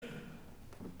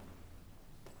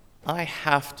I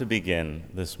have to begin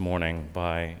this morning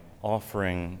by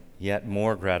offering yet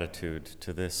more gratitude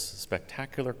to this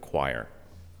spectacular choir.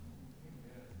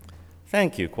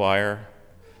 Thank you, choir.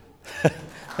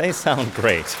 They sound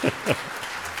great.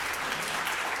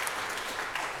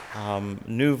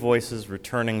 New voices,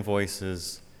 returning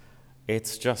voices,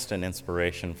 it's just an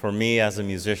inspiration. For me as a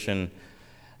musician,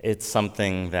 it's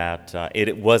something that,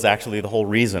 it was actually the whole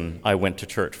reason I went to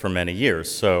church for many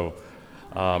years. So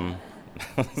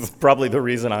it's probably the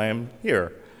reason I am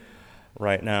here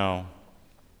right now.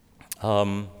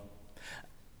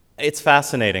 It's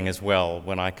fascinating as well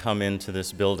when I come into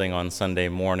this building on Sunday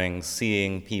morning,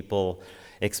 seeing people,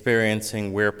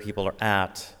 experiencing where people are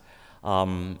at,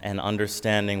 and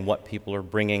understanding what people are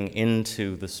bringing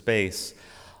into the space.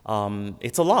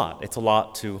 It's a lot. It's a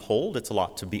lot to hold. It's a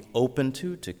lot to be open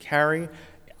to carry.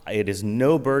 It is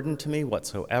no burden to me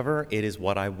whatsoever. It is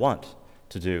what I want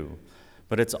to do.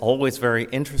 But it's always very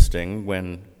interesting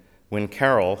when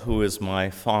Carol, who is my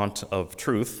font of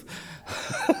truth,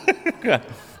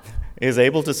 is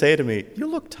able to say to me, "You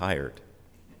look tired."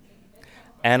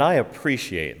 And I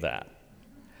appreciate that.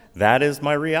 That is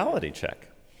my reality check.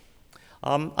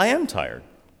 I am tired.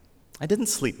 I didn't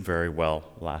sleep very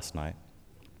well last night,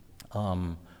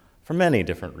 for many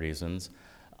different reasons,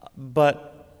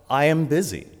 but I am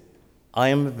busy. I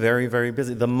am very, very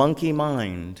busy. The monkey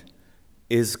mind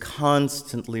is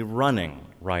constantly running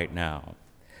right now.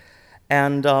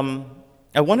 And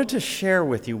I wanted to share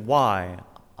with you why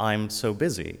I'm so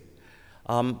busy.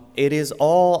 It is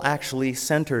all actually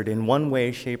centered in one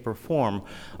way, shape, or form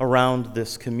around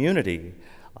this community.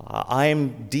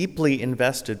 I'm deeply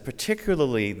invested,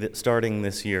 particularly starting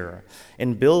this year,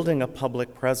 in building a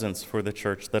public presence for the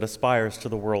church that aspires to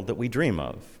the world that we dream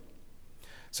of.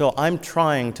 So I'm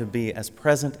trying to be as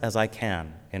present as I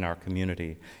can in our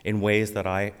community in ways that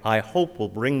I hope will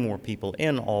bring more people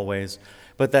in always,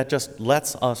 but that just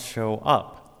lets us show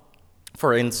up.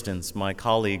 For instance, my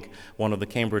colleague, one of the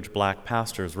Cambridge Black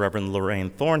pastors, Reverend Lorraine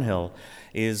Thornhill,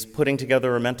 is putting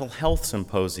together a mental health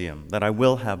symposium that I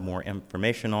will have more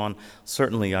information on.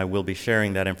 Certainly, I will be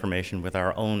sharing that information with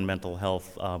our own mental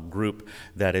health group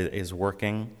that is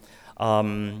working.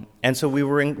 And so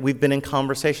we've been in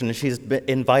conversation, and she's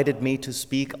invited me to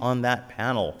speak on that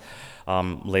panel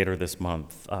later this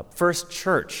month. First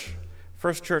Church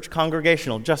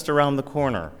Congregational, just around the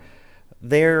corner.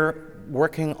 They're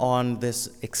working on this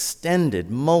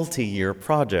extended, multi-year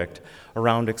project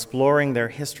around exploring their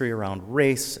history around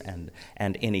race and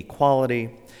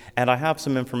inequality. And I have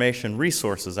some information,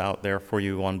 resources out there for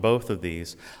you on both of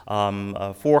these.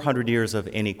 400 Years of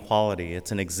Inequality.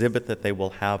 It's an exhibit that they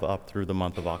will have up through the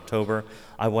month of October.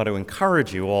 I want to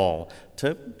encourage you all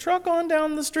to truck on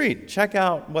down the street, check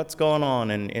out what's going on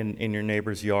in your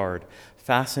neighbor's yard.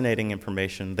 Fascinating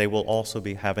information. They will also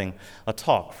be having a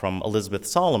talk from Elizabeth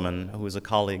Solomon, who is a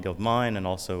colleague of mine and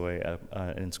also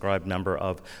an inscribed member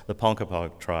of the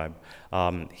Ponkapog tribe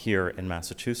here in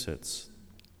Massachusetts.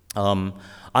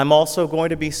 I'm also going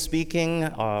to be speaking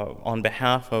on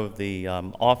behalf of the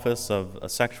Office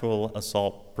of Sexual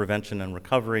Assault Prevention and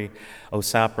Recovery,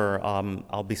 OSAPR.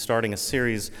 I'll be starting a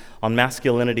series on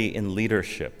masculinity in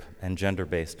leadership and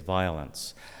gender-based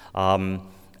violence.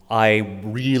 I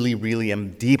really, really am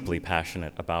deeply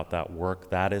passionate about that work.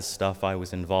 That is stuff I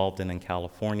was involved in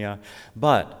California.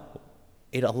 But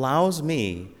it allows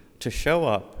me to show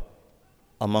up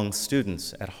among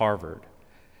students at Harvard.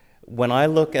 When I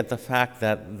look at the fact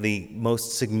that the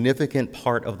most significant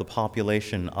part of the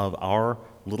population of our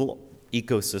little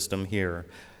ecosystem here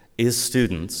is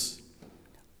students,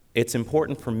 it's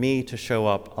important for me to show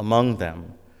up among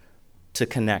them, to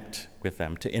connect with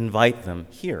them, to invite them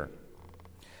here.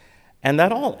 And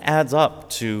that all adds up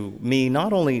to me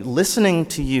not only listening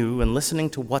to you and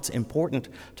listening to what's important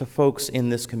to folks in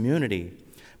this community,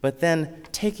 but then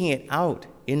taking it out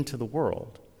into the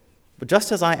world. But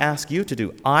just as I ask you to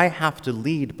do, I have to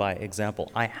lead by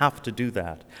example. I have to do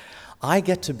that. I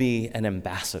get to be an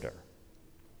ambassador.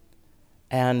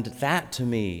 And that to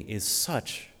me is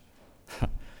such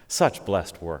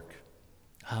blessed work,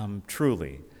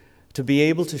 truly. To be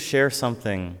able to share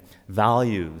something,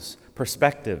 values,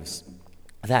 perspectives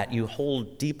that you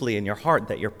hold deeply in your heart,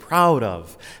 that you're proud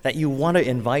of, that you want to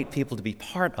invite people to be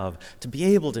part of, to be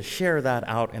able to share that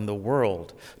out in the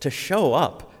world, to show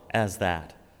up as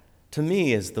that, to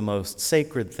me is the most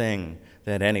sacred thing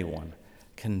that anyone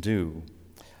can do.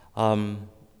 And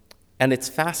it's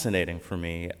fascinating for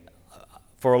me.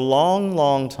 For a long,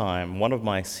 long time, one of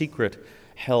my secret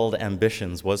held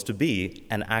ambitions was to be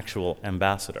an actual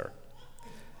ambassador.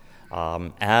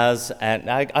 And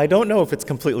I don't know if it's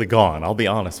completely gone, I'll be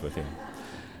honest with you.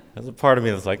 There's a part of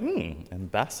me that's like,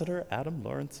 Ambassador Adam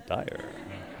Lawrence Dyer.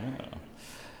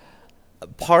 Yeah.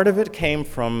 Part of it came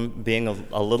from being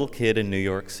a little kid in New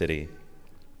York City,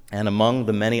 and among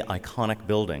the many iconic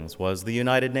buildings was the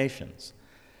United Nations.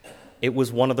 It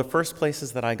was one of the first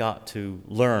places that I got to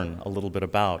learn a little bit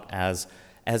about as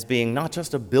being not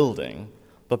just a building,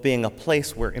 but being a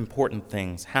place where important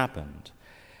things happened.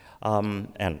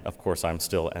 And of course, I'm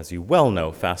still, as you well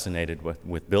know, fascinated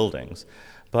with buildings.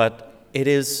 But it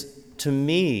is, to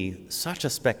me, such a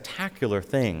spectacular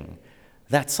thing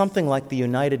that something like the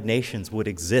United Nations would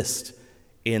exist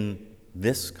in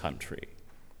this country.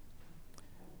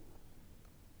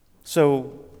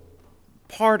 So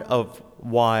part of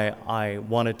why I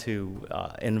wanted to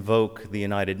invoke the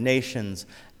United Nations,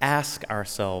 ask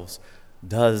ourselves,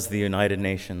 does the United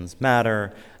Nations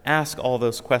matter? Ask all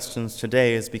those questions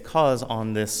today is because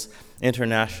on this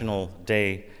International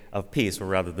Day of Peace, or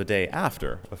rather the day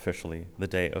after, officially, the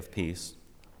Day of Peace,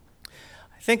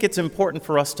 I think it's important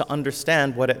for us to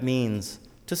understand what it means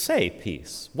to say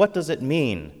peace. What does it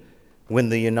mean when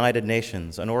the United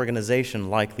Nations, an organization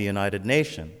like the United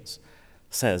Nations,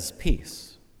 says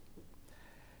peace?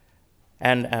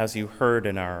 And as you heard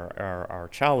in our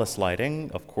chalice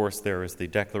lighting, of course, there is the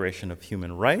Declaration of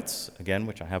Human Rights, again,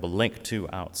 which I have a link to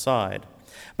outside.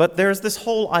 But there's this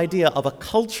whole idea of a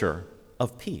culture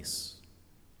of peace.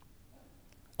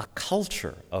 A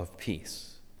culture of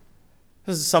peace.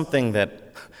 This is something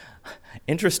that,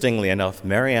 interestingly enough,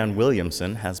 Marianne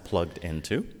Williamson has plugged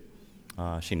into.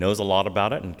 She knows a lot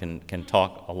about it and can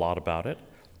talk a lot about it.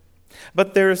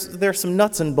 But there's some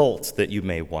nuts and bolts that you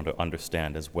may want to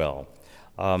understand as well.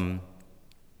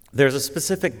 There's a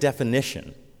specific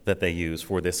definition that they use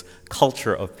for this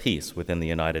culture of peace within the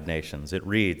United Nations. It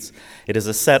reads, "It is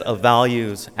a set of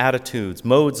values, attitudes,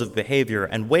 modes of behavior,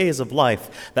 and ways of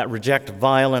life that reject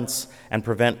violence and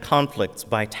prevent conflicts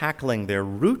by tackling their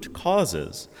root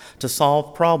causes to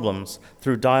solve problems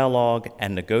through dialogue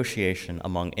and negotiation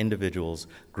among individuals,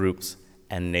 groups,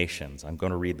 and nations." I'm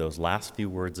going to read those last few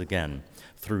words again.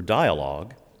 Through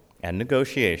dialogue and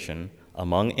negotiation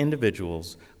among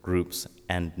individuals, groups,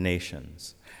 and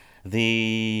nations.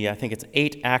 I think it's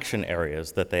 8 action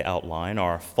areas that they outline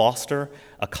are: foster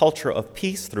a culture of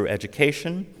peace through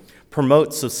education,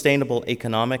 promote sustainable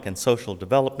economic and social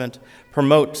development,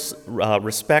 promote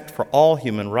respect for all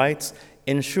human rights,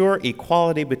 ensure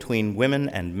equality between women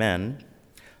and men,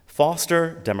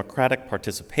 foster democratic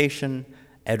participation,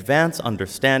 advance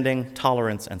understanding,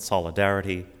 tolerance, and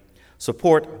solidarity,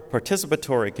 support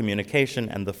participatory communication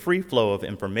and the free flow of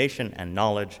information and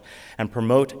knowledge, and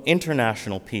promote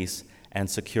international peace and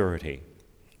security.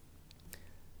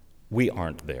 We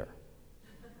aren't there.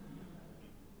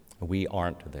 We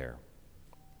aren't there.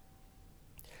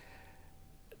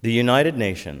 The United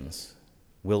Nations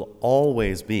will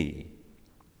always be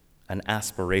an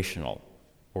aspirational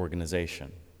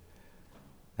organization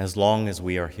as long as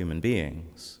we are human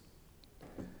beings.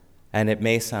 And it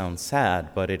may sound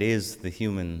sad, but it is the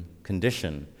human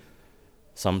condition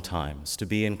sometimes to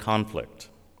be in conflict.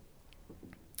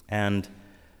 And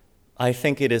I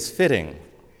think it is fitting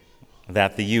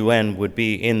that the UN would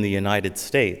be in the United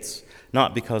States,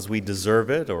 not because we deserve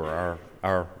it or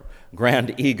our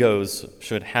grand egos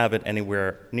should have it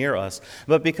anywhere near us,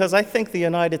 but because I think the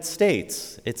United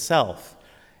States itself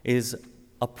is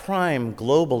a prime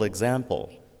global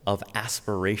example of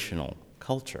aspirational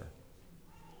culture.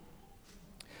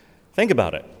 Think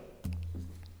about it.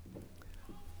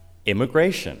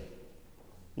 Immigration.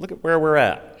 Look at where we're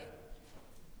at.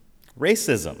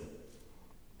 Racism.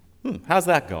 How's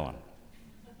that going?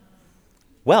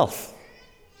 Wealth.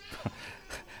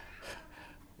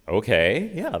 Okay,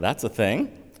 yeah, that's a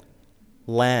thing.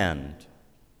 Land.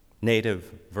 Native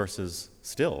versus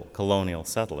still colonial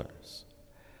settlers.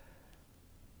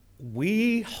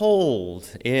 We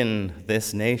hold in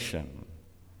this nation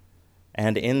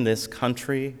and in this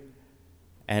country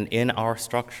and in our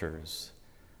structures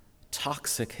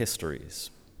toxic histories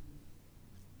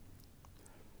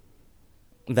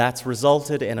that's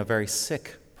resulted in a very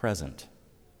sick present.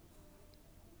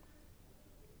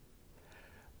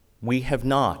 We have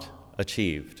not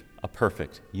achieved a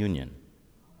perfect union.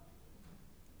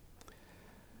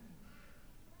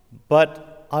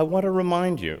 But I want to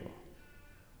remind you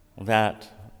that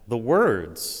the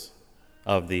words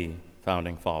of the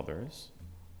Founding Fathers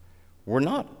were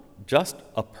not just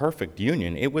a perfect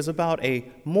union. It was about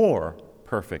a more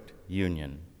perfect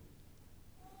union.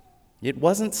 It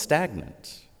wasn't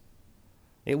stagnant.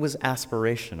 It was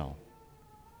aspirational.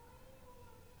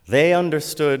 They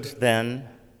understood then,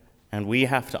 and we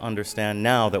have to understand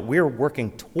now, that we're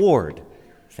working toward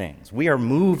things. We are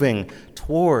moving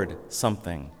toward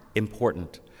something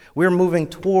important. We're moving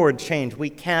toward change. We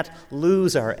can't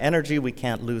lose our energy. We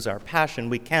can't lose our passion.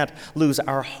 We can't lose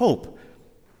our hope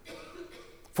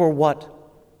for what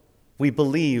we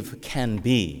believe can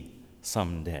be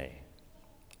someday.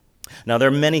 Now, there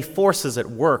are many forces at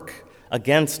work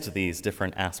against these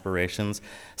different aspirations.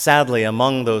 Sadly,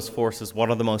 among those forces,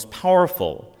 one of the most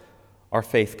powerful are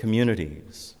faith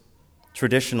communities,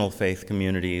 traditional faith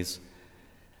communities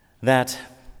that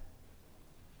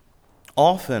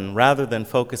often, rather than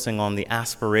focusing on the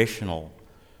aspirational,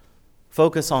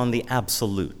 focus on the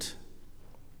absolute.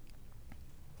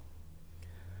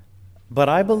 But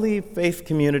I believe faith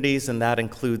communities, and that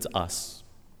includes us,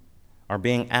 are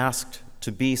being asked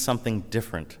to be something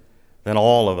different than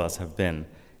all of us have been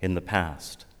in the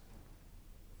past.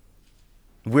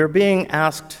 We're being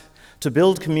asked to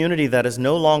build community that is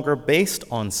no longer based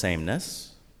on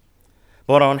sameness,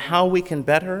 but on how we can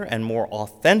better and more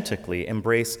authentically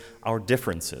embrace our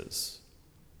differences,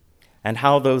 and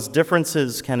how those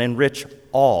differences can enrich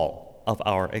all of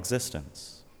our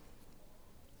existence.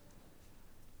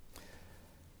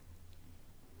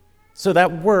 So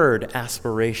that word,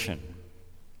 aspiration,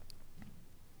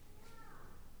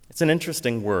 it's an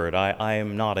interesting word. I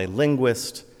am not a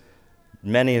linguist.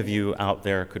 Many of you out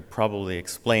there could probably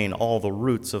explain all the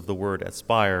roots of the word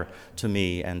aspire to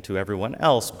me and to everyone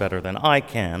else better than I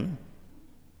can.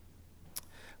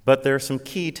 But there are some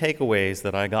key takeaways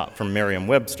that I got from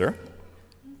Merriam-Webster,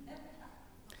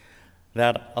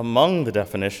 that among the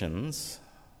definitions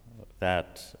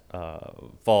that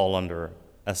fall under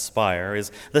aspire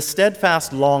is the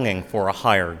steadfast longing for a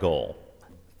higher goal.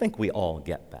 I think we all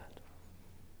get that.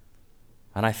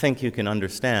 And I think you can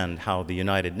understand how the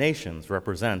United Nations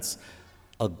represents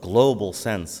a global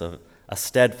sense of a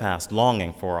steadfast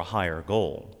longing for a higher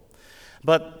goal.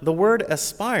 But the word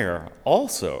aspire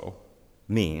also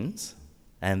means,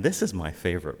 and this is my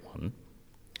favorite one,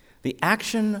 the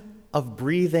action of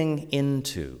breathing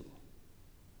into.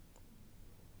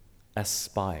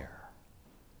 Aspire.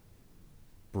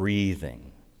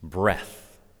 Breathing. Breath.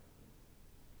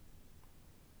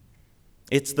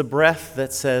 It's the breath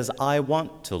that says, I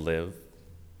want to live.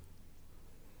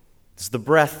 It's the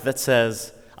breath that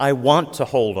says, I want to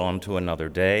hold on to another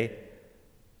day.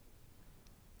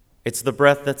 It's the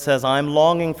breath that says, I'm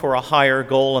longing for a higher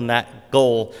goal, and that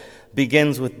goal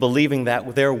begins with believing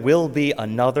that there will be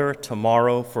another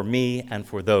tomorrow for me and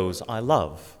for those I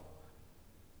love.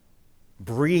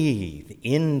 Breathe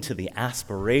into the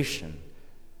aspiration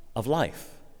of life.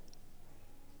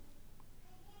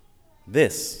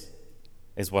 This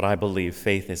is what I believe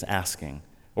faith is asking,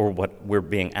 or what we're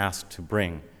being asked to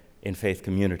bring in faith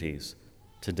communities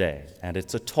today. And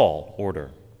it's a tall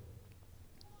order.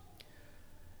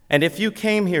 And if you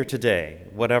came here today,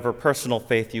 whatever personal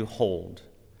faith you hold,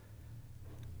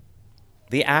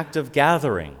 the act of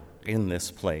gathering in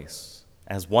this place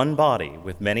as one body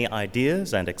with many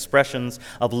ideas and expressions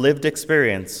of lived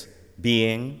experience,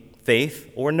 being faith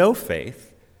or no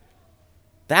faith,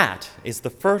 that is the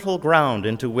fertile ground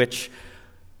into which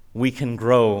we can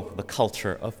grow the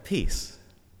culture of peace.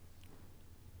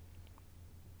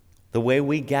 The way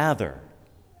we gather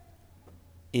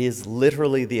is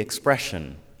literally the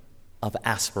expression of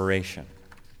aspiration.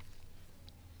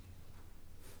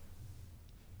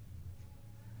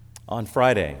 On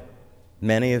Friday,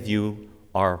 many of you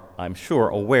are, I'm sure,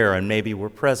 aware and maybe were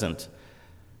present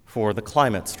for the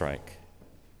climate strike.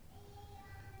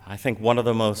 I think one of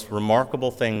the most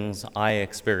remarkable things I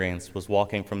experienced was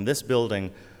walking from this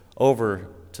building over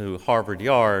to Harvard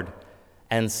Yard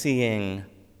and seeing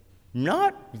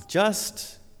not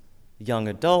just young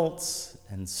adults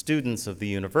and students of the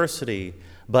university,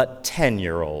 but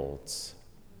 10-year-olds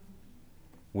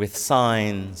with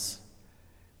signs,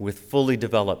 with fully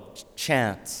developed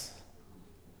chants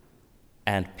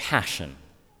and passion.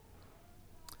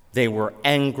 They were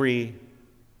angry,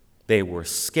 they were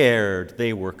scared,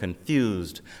 they were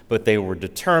confused, but they were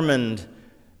determined.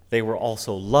 They were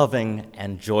also loving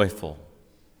and joyful.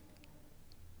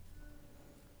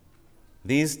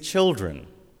 These children,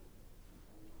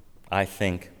 I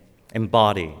think,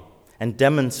 embody and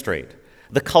demonstrate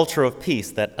the culture of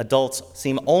peace that adults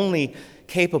seem only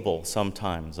capable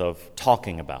sometimes of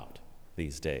talking about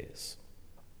these days.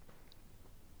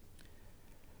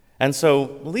 And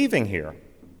so, leaving here,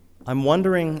 I'm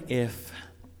wondering if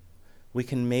we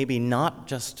can maybe not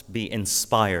just be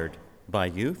inspired by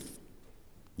youth,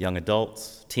 young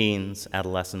adults, teens,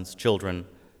 adolescents, children.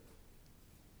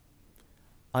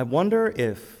 I wonder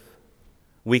if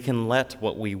we can let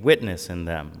what we witness in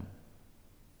them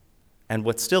and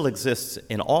what still exists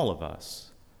in all of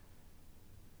us,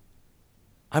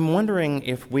 I'm wondering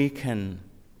if we can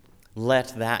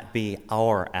Let that be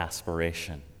our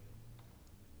aspiration.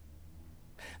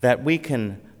 That we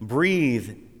can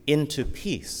breathe into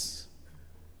peace.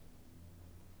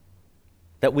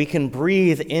 That we can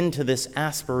breathe into this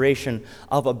aspiration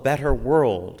of a better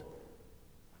world.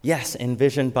 Yes,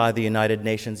 envisioned by the United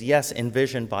Nations. Yes,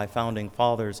 envisioned by founding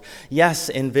fathers. Yes,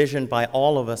 envisioned by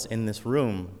all of us in this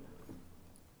room.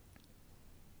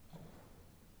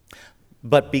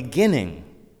 But beginning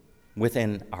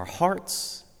within our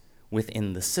hearts,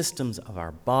 within the systems of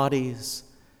our bodies,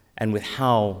 and with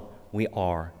how we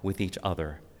are with each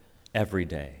other every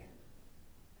day.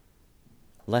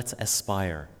 Let's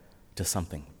aspire to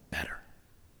something better.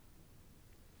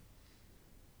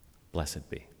 Blessed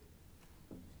be.